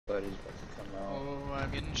But he's about to come out. Oh,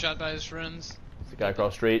 I'm getting shot by his friends. The guy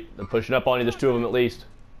across the street. They're pushing up on you. There's two of them at least.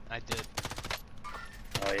 I did.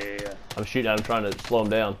 Oh yeah. I'm shooting at them trying to slow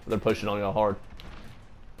them down. They're pushing on you hard.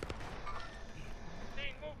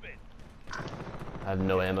 I have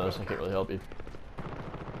no ammo, so I can't really help you.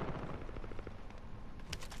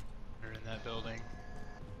 They're in that building.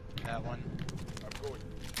 That one.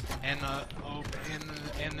 And oh,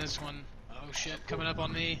 and this one. Oh shit, coming up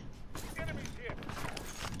on me.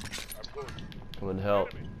 Coming to help.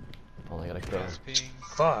 Only gotta kill him.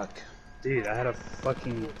 Fuck. Dude, I had a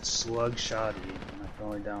fucking slug shotty and I can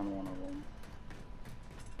only down one of them.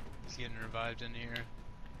 He's getting revived in here.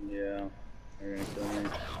 Yeah. They're gonna kill me.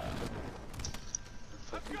 That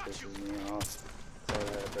fucking pisses me off. If I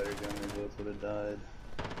had a better gun, we both would have died.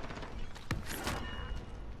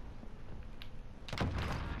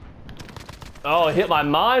 Oh, it hit my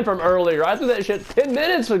mind from earlier. I threw that shit 10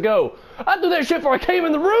 minutes ago. I threw that shit before I came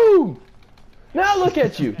in the room. Now look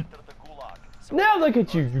at you. Now look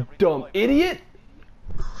at you, you dumb idiot.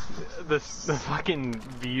 The fucking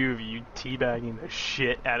view of you teabagging the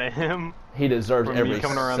shit out of him. He deserves From every me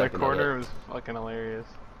coming around the second of corner it. was fucking hilarious.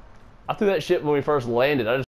 I threw that shit when we first landed. I just